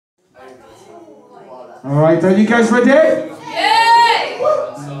Alright, are you guys ready? Yeah!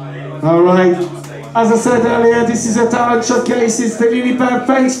 Alright. As I said earlier, this is a talent showcase. It's the Lillypad.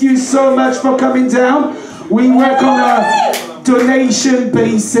 Thank you so much for coming down. We work on a donation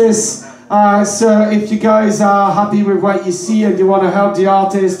basis. So if you guys are happy with what you see and you want to help the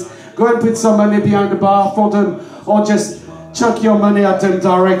artist, go and put some money behind the bar for them, or just chuck your money at them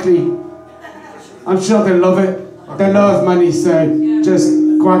directly. I'm sure they love it. They love money, so just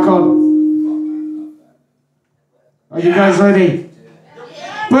crack on. Are you guys ready?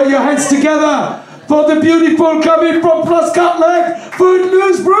 Put your hands together for the beautiful coming from Plus Leg,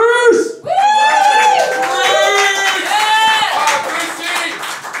 Footloose Bruce!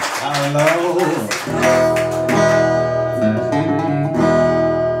 Hello.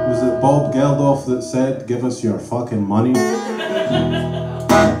 Was it Bob Geldof that said, "Give us your fucking money"?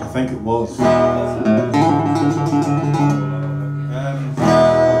 I think it was.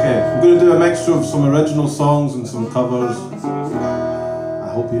 Okay, I'm going to do a mixture of some original songs and some covers.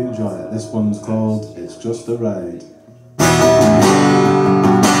 I hope you enjoy it. This one's called "It's Just a Ride."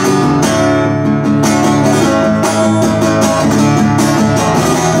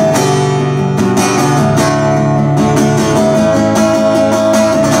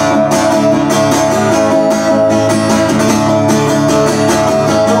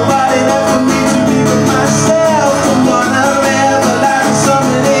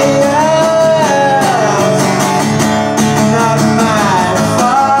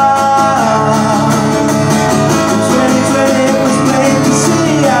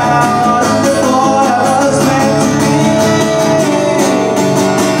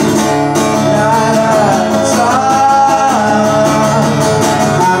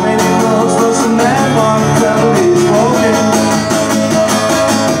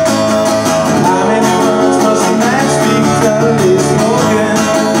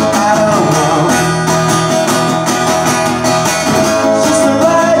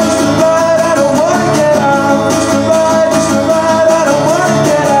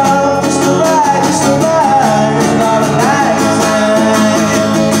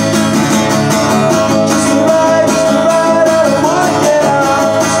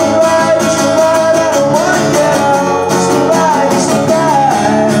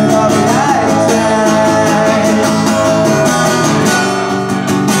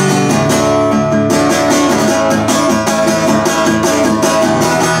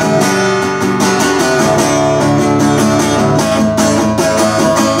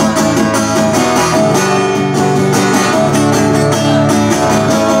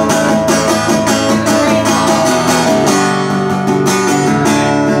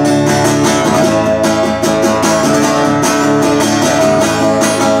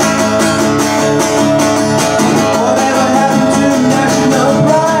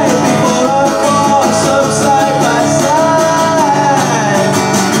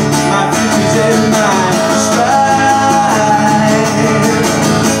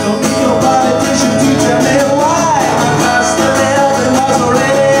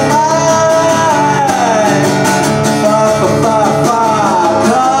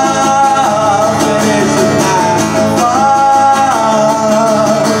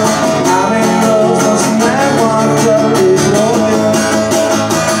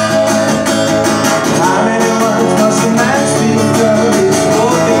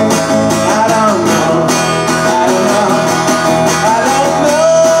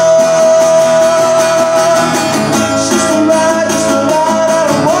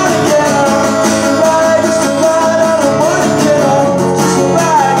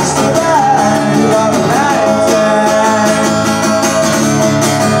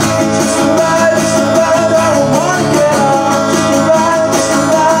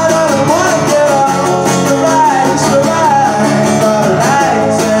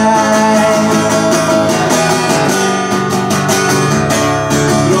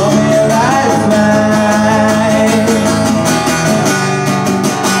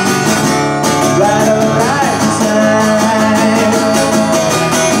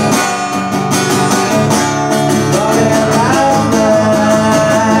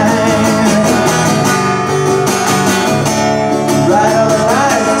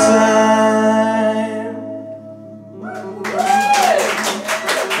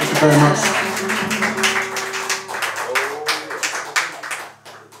 Very much.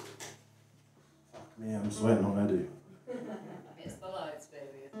 Me, I'm sweating already. It's the lights,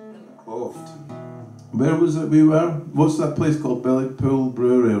 baby. Clothed. Where was it we were? What's that place called? Lillypad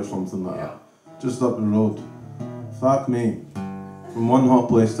Brewery or something like that? Just up the road. Fuck me. From one hot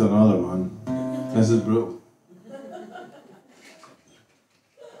place to another, man. This is brutal.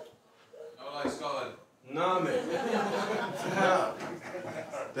 I like Scotland.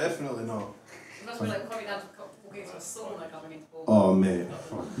 Definitely not. It must be like coming down to walking into a sauna coming into ball. Oh mate,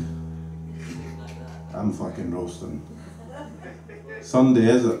 fuck. I'm fucking roasting. Sunday,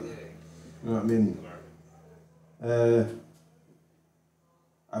 is it? You know what I mean?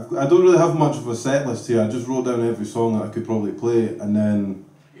 I don't really have much of a set list here. I just wrote down every song that I could probably play, and then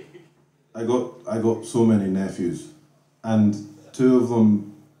I got so many nephews, and two of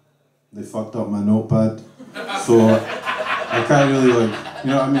them, they fucked up my notepad, so I can't really you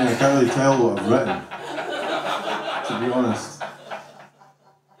know what I mean? I can't really tell what I've written, to be honest.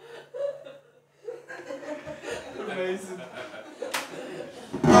 Amazing.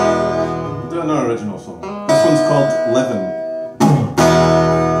 Do an original song. This one's called Living.